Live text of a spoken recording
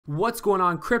What's going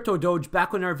on? Crypto Doge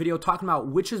back with another video talking about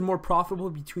which is more profitable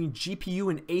between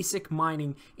GPU and ASIC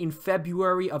mining in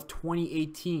February of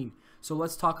 2018. So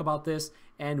let's talk about this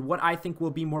and what I think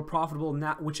will be more profitable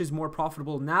now, which is more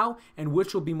profitable now, and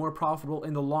which will be more profitable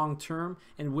in the long term,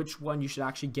 and which one you should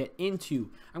actually get into.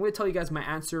 I'm going to tell you guys my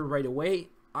answer right away.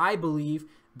 I believe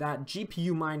that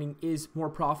GPU mining is more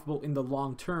profitable in the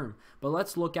long term, but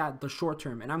let's look at the short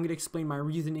term, and I'm going to explain my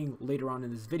reasoning later on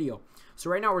in this video. So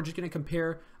right now we're just going to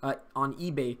compare on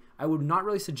eBay. I would not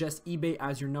really suggest eBay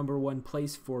as your #1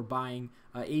 place for buying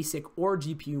ASIC or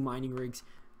GPU mining rigs.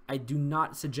 I do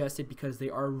not suggest it because they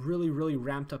are really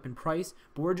ramped up in price,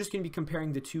 but we're just going to be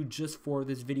comparing the two just for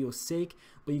this video's sake,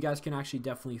 but you guys can actually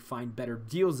definitely find better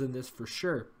deals than this for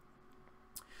sure.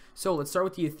 So let's start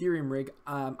with the Ethereum rig.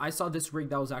 I saw this rig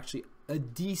that was actually a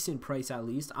decent price at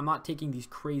least. I'm not taking these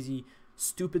crazy,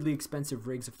 stupidly expensive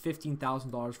rigs of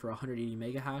 $15,000 for 180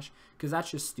 mega hash because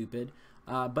that's just stupid.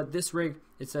 But this rig,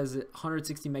 it says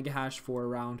 160 mega hash for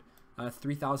around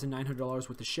 $3,900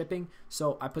 with the shipping.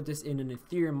 So I put this in an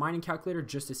Ethereum mining calculator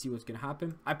just to see what's going to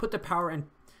happen. I put the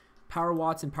power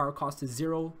watts and power cost to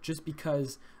 0 just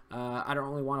because I don't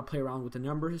really want to play around with the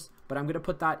numbers. But I'm going to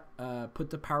put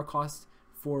the power cost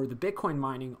for the Bitcoin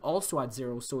mining also at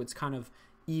 0, so it's kind of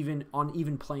even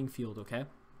playing field. Okay,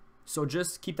 so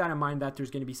just keep that in mind that there's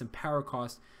going to be some power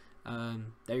cost that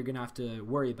you're going to have to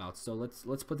worry about. So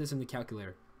let's put this in the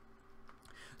calculator.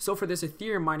 So for this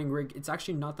Ethereum mining rig, it's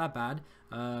actually not that bad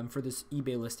for this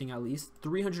eBay listing at least.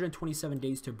 327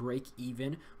 days to break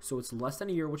even, so it's less than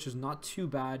a year, which is not too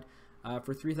bad.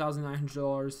 For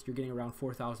 $3,900, you're getting around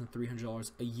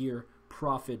 $4,300 a year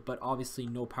profit, but obviously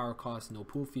no power costs, no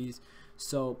pool fees.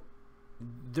 So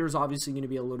there's obviously going to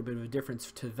be a little bit of a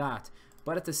difference to that.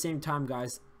 But at the same time,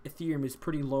 guys, Ethereum is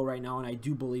pretty low right now, and I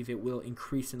do believe it will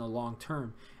increase in the long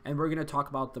term. And we're going to talk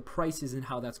about the prices and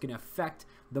how that's going to affect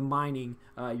the mining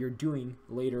you're doing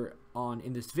later on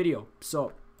in this video.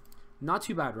 So not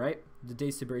too bad, right? The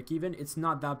days to break even, it's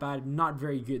not that bad, not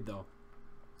very good though.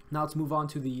 Now let's move on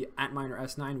to the Antminer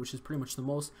S9, which is pretty much the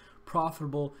most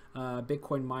profitable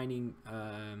Bitcoin mining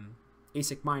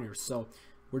ASIC miners. So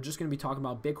we're just going to be talking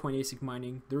about Bitcoin ASIC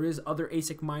mining. There is other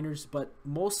ASIC miners, but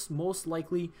most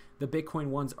likely the Bitcoin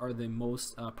ones are the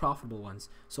most profitable ones.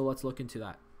 So let's look into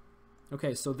that.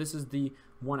 Okay, so this is the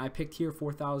one I picked here,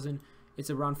 4,000. It's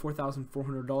around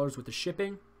 $4,400 with the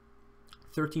shipping.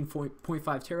 13.5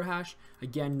 terahash.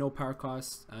 Again, no power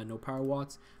costs, no power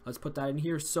watts. Let's put that in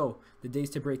here. So the days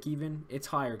to break even, it's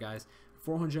higher, guys.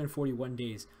 441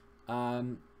 days.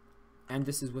 And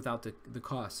this is without the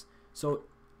costs. So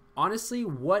honestly,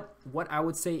 what I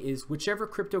would say is whichever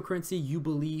cryptocurrency you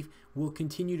believe will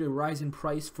continue to rise in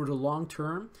price for the long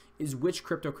term is which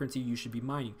cryptocurrency you should be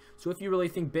mining. So if you really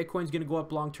think Bitcoin is going to go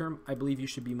up long term, I believe you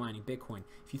should be mining Bitcoin.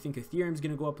 If you think Ethereum is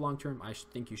going to go up long term, I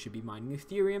think you should be mining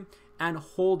Ethereum and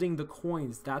holding the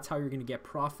coins. That's how you're going to get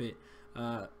profit,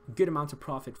 good amounts of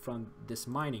profit from this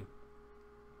mining.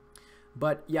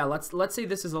 But yeah, let's say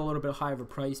this is a little bit high of a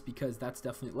price because that's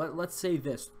definitely, let's say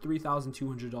this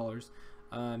 $3,200.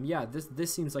 Yeah,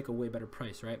 this seems like a way better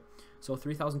price, right? So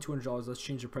 $3,200, let's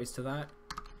change the price to that,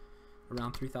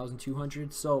 around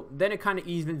 3,200. So then it kind of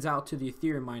evens out to the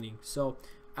Ethereum mining. So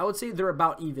I would say they're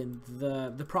about even.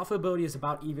 The profitability is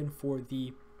about even for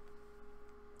the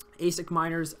ASIC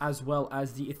miners as well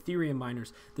as the Ethereum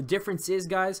miners. The difference is,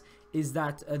 guys, is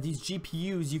that these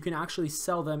GPUs, you can actually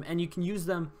sell them and you can use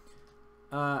them.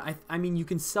 I mean, you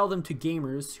can sell them to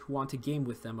gamers who want to game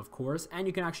with them, of course, and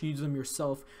you can actually use them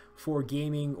yourself for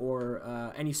gaming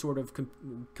or any sort of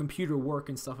computer work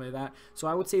and stuff like that. So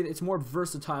I would say that it's more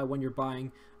versatile when you're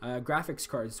buying graphics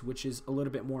cards, which is a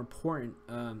little bit more important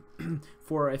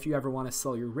for if you ever want to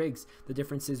sell your rigs. The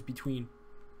differences between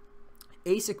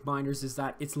ASIC miners is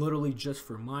that it's literally just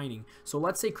for mining. So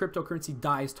let's say cryptocurrency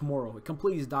dies tomorrow, it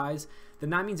completely dies, then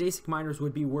that means ASIC miners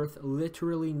would be worth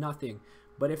literally nothing.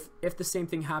 But if the same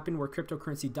thing happened where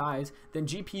cryptocurrency dies, then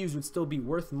GPUs would still be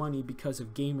worth money because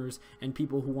of gamers and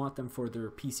people who want them for their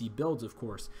PC builds, of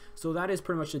course. So that is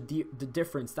pretty much the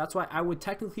difference. That's why I would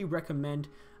technically recommend,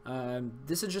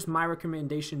 this is just my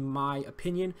recommendation, my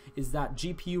opinion, is that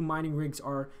GPU mining rigs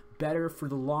are better for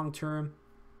the long term.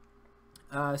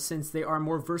 Since they are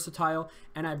more versatile,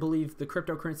 and I believe the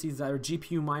cryptocurrencies that are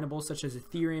GPU mineable, such as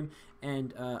Ethereum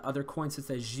and other coins such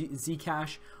as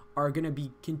Zcash, are going to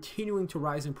be continuing to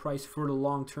rise in price for the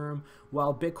long term,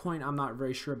 while Bitcoin, I'm not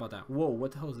very sure about that. Whoa,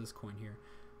 what the hell is this coin here?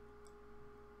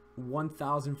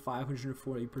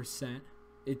 1,540%.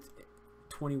 It's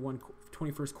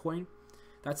 21st coin.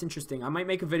 That's interesting. I might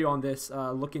make a video on this,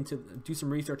 do some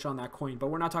research on that coin, but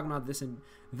we're not talking about this in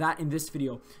this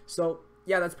video. So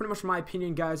yeah, that's pretty much my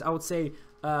opinion, guys. I would say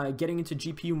getting into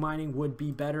GPU mining would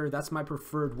be better. That's my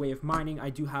preferred way of mining. I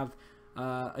do have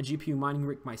a GPU mining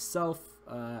rig myself.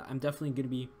 I'm definitely going to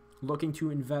be looking to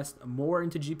invest more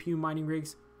into GPU mining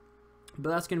rigs. But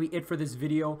that's going to be it for this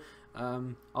video.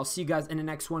 I'll see you guys in the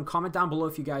next one. Comment down below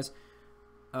if you guys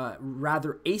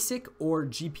rather ASIC or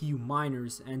GPU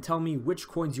miners, and tell me which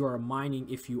coins you are mining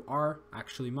if you are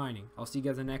actually mining. I'll see you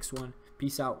guys in the next one.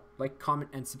 Peace out. Like,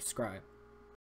 comment, and subscribe.